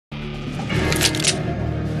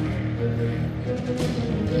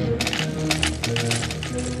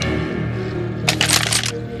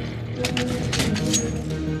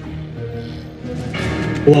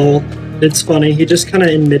Lol. It's funny, he just kinda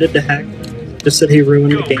admitted to hacking. Just said he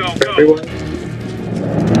ruined the game for everyone.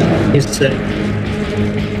 He's sick.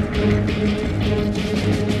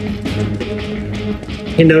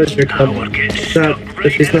 He knows you're coming.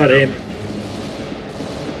 If he's not aiming.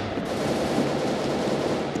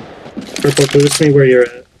 Purple, boost me where you're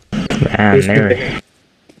at. Man, there.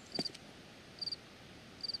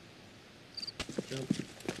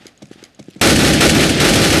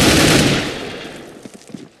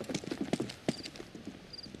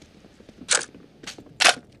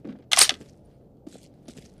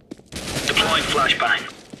 Deploying flashbang.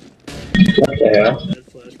 What the hell?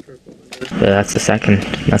 Yeah, that's the second.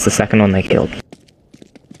 That's the second one they killed.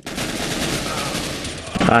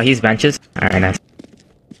 He's benches. Alright, nice.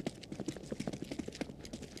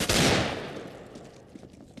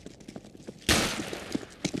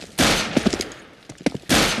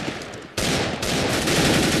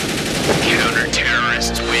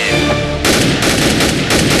 Counter-terrorists win.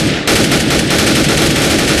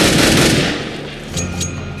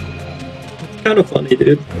 Kind of funny,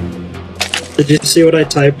 dude. Did you see what I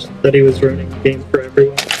typed? That he was ruining the game for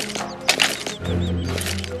everyone.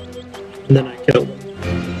 And then I killed him.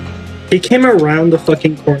 He came around the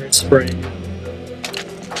fucking corner spraying.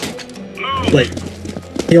 Like,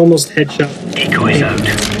 he almost headshot me. Decoys out.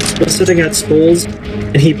 I was sitting at schools,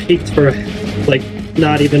 and he peeked for, like,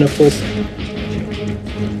 not even a full second.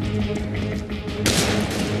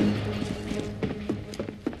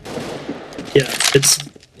 Yeah,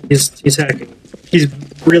 he's hacking. He's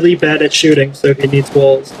really bad at shooting, so he needs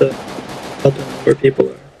walls to help him where people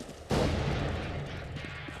are.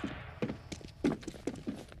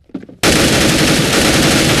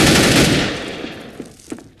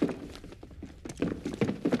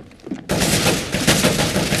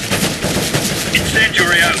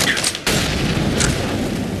 Incendiary out.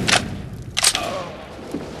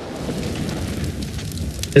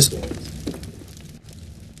 This one.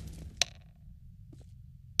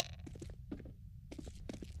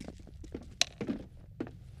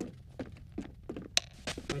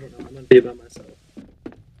 I don't know, I'm gonna be by myself.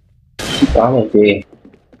 Probably.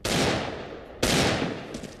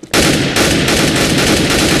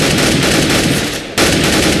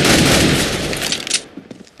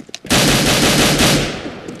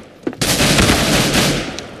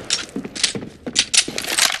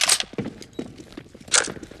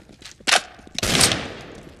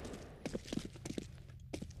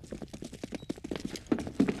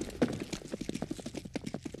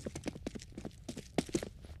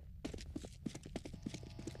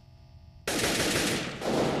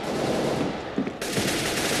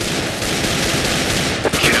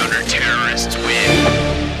 Counter-terrorists win.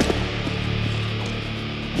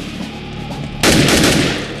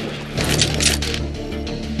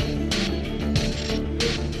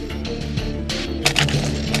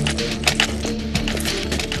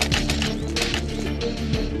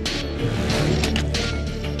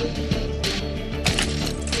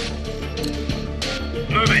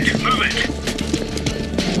 Move it, move it.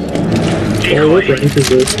 Oh, what rank is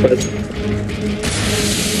this, by the way?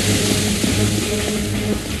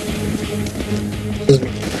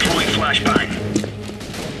 Deploying flashbang.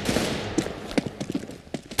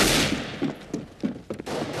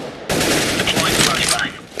 Deploying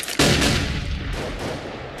flashbang.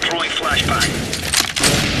 Throwing flashbang.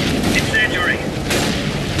 Incendiary.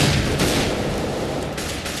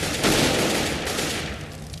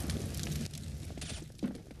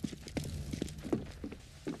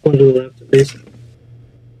 One to the left, at least.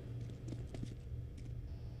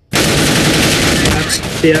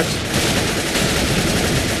 The X.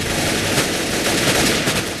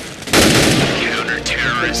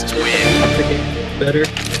 Counter-terrorists win. The game better.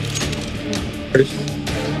 First.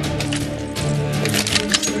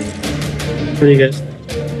 What do you guys think?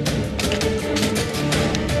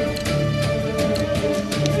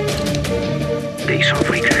 They shall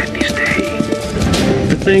regret this day.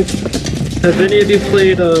 I think. Have any of you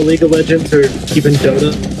played League of Legends or even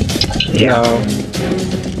Dota? No.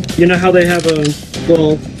 You know how they have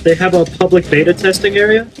they have a public beta testing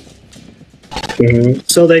area? Mm-hmm.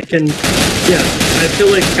 So they can, yeah, I feel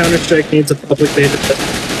like Counter-Strike needs a public beta testing.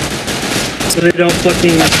 So they don't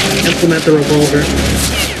fucking implement the revolver.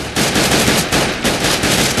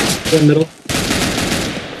 In the middle.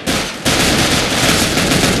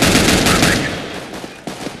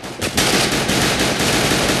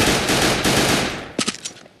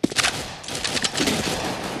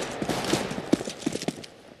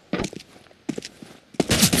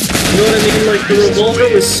 You know what I mean? Like, the revolver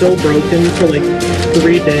was so broken for like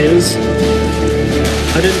 3 days.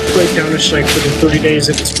 I didn't play Counter-Strike for the 3 days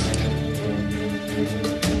it was.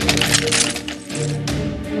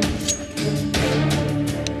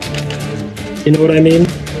 You know what I mean?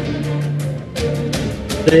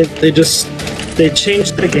 They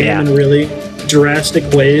change the game in really drastic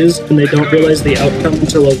ways, and they don't realize the outcome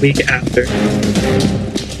until a week after.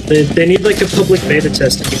 They need like a public beta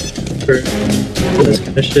testing for this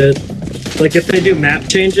kind of shit. Like if they do map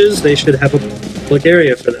changes, they should have a public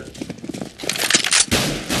area for that.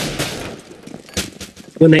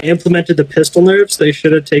 When they implemented the pistol nerfs, they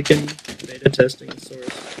should have taken beta testing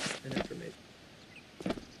source and information.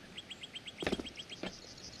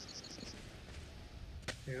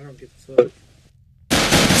 Yeah, I don't give a fuck.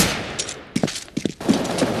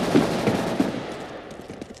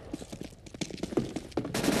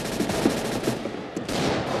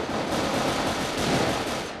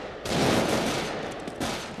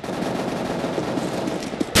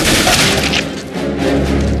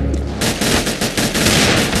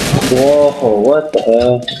 Whoa, what the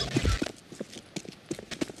hell?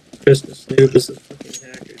 Christmas Noob is a fucking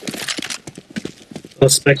hacker, dude. I'll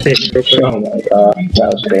spectate you real quick. Oh my god, that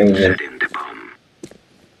was crazy. Setting the bomb.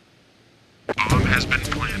 Bomb has been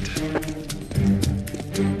planted.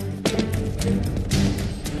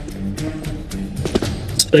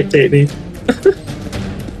 Spectate me.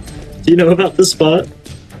 Do you know about this spot?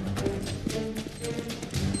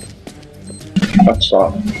 What's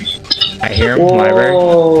up? I hear him, library.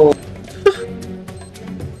 Whoa!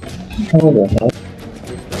 What the hell?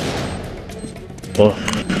 Well,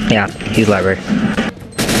 yeah, he's library.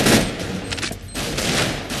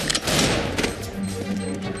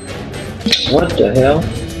 What the hell?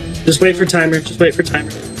 Just wait for timer. Just wait for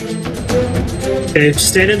timer. Okay,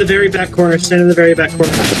 stand in the very back corner. Stand in the very back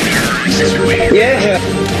corner. Yeah!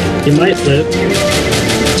 You might live.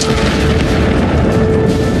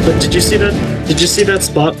 But did you see that? Did you see that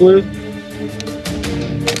spot, Blue?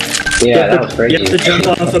 Yeah, that was crazy. You have to jump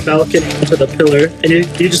off a balcony into the pillar, and you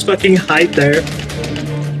just fucking hide there.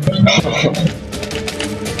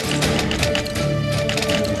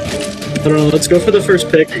 I don't know, let's go for the first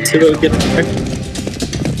pick and see what we get there.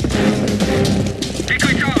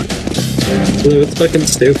 Blue, it's fucking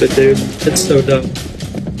stupid, dude. It's so dumb.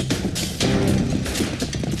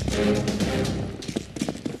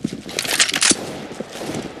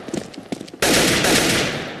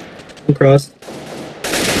 I'm crossed.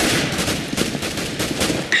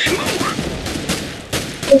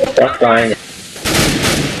 That's fine.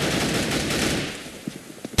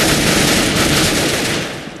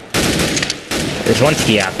 There's one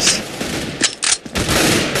T-Apps.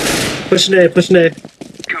 Push an A, push an A.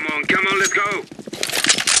 Come on, let's go.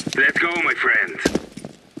 Let's go, my friend.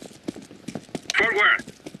 Forward.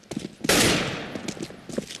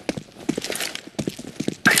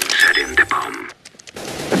 I'm setting the bomb.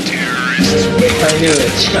 I knew it.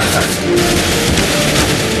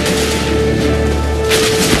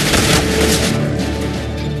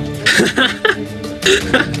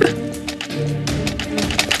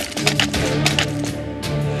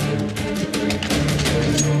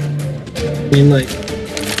 I mean, like,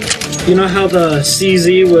 you know how the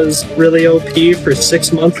CZ was really OP for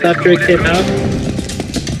 6 months after it came out?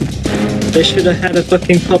 They should have had a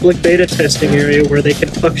fucking public beta testing area where they can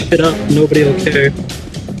fuck shit up and nobody will care.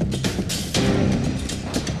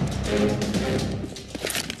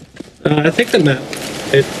 I think the map,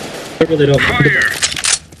 I really don't mind it.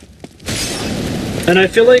 And I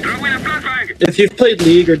feel like Throwing a flashbang. if you've played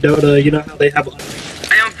League or Dota, you know how they have I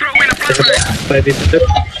am throwing a flashbang.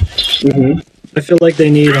 5v5. I feel like they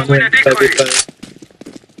need online 5v5.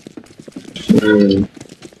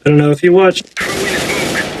 I don't know, if you watch Throwing a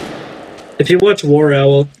smoke. If you watch War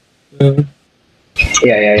Owl,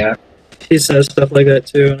 Yeah. he says stuff like that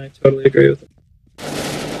too, and I totally agree with him.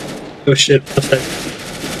 Oh shit, what's that?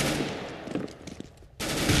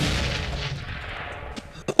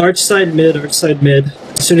 Arch side mid, arch side mid.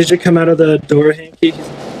 As soon as you come out of the door, Hanky, he's...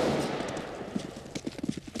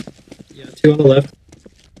 Yeah, 2 on the left.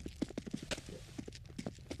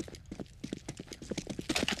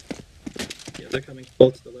 Yeah, they're coming full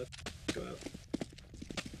to the left. Go out.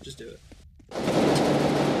 Just do it.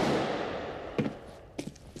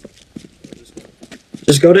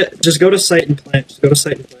 Just go to site and plant. Just go to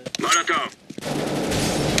site and plant. Molotov.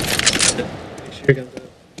 Make sure your gun's out.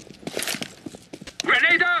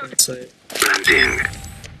 Grenade out. Site. Planting.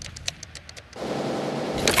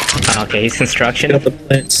 Okay, he's construction. Got the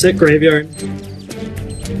plant. Sick graveyard.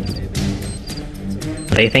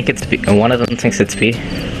 They think it's B. One of them thinks it's B.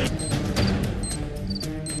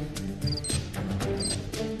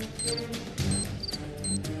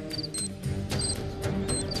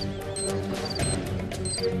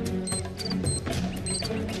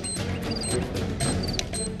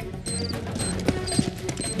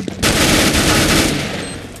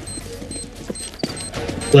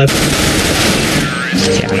 Left.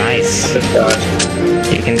 Yeah, nice. Good God.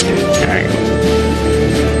 You can. Alright.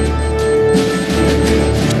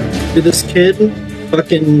 Dude, this kid,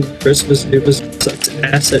 fucking Christmas dude, was such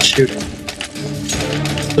ass at shooting.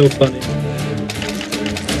 So funny.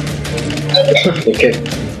 Okay.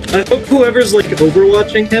 I hope whoever's like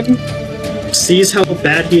overwatching him sees how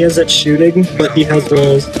bad he is at shooting, but he has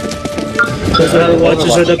rolls. Those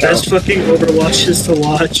Overwatches are the best fucking Overwatches to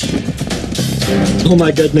watch. Oh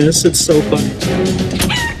my goodness, it's so funny.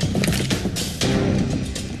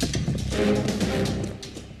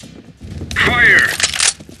 Fire!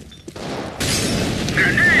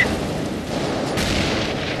 Grenade!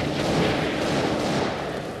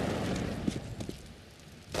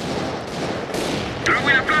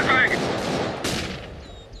 Throwing a flashbang!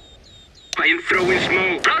 I am throwing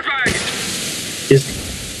smoke. Flashbang!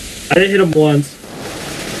 I didn't hit him once.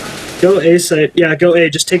 Go A site. Yeah, go A.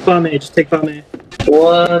 Just take bomb A. Just take bomb A.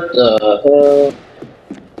 What the hell?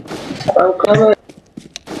 I'm coming.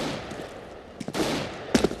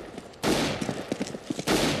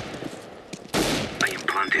 I am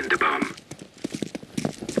planting the bomb.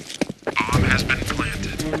 Bomb has been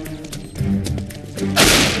planted.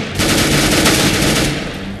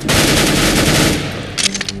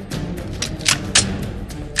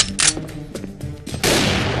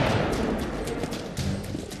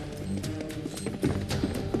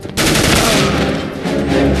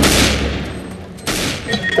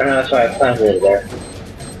 I don't know, that's why I planted it there.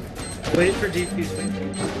 Wait for defuse.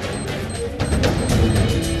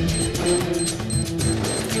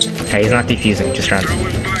 Hey, he's not defusing, just run.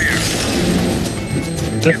 Throwing fire.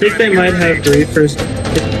 I think they might have griefers.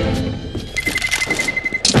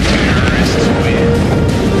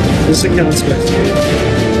 This account's best.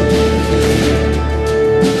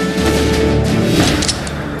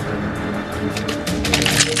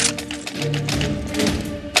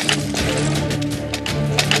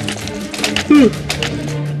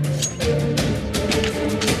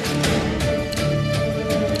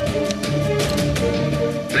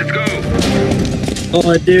 Let's go.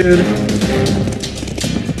 Oh, dude.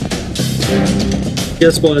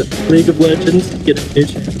 Guess what? League of Legends, get a new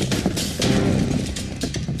champ.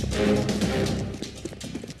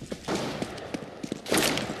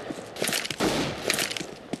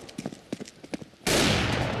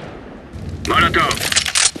 Molotov.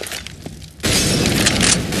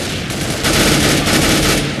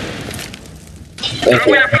 Thank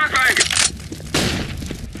Throwing you. a flashbang.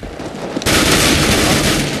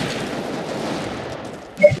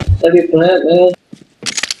 Let me plant, man.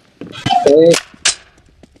 Hey.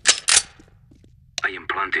 I am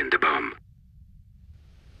planting the bomb.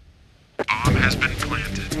 Bomb has been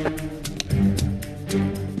planted.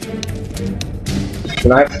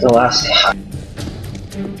 Knife the last guy.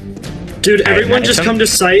 Dude, everyone just come to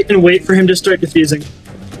site and wait for him to start defusing.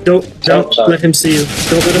 Don't sorry. let him see you.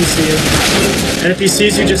 Don't let him see you. And if he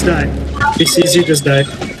sees you, just die. If he sees you, just die.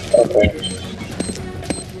 Okay.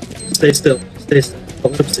 Stay still. Stay still.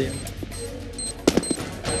 Don't let him see you.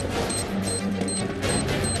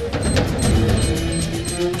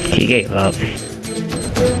 He gave up.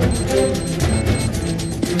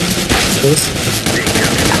 Listen.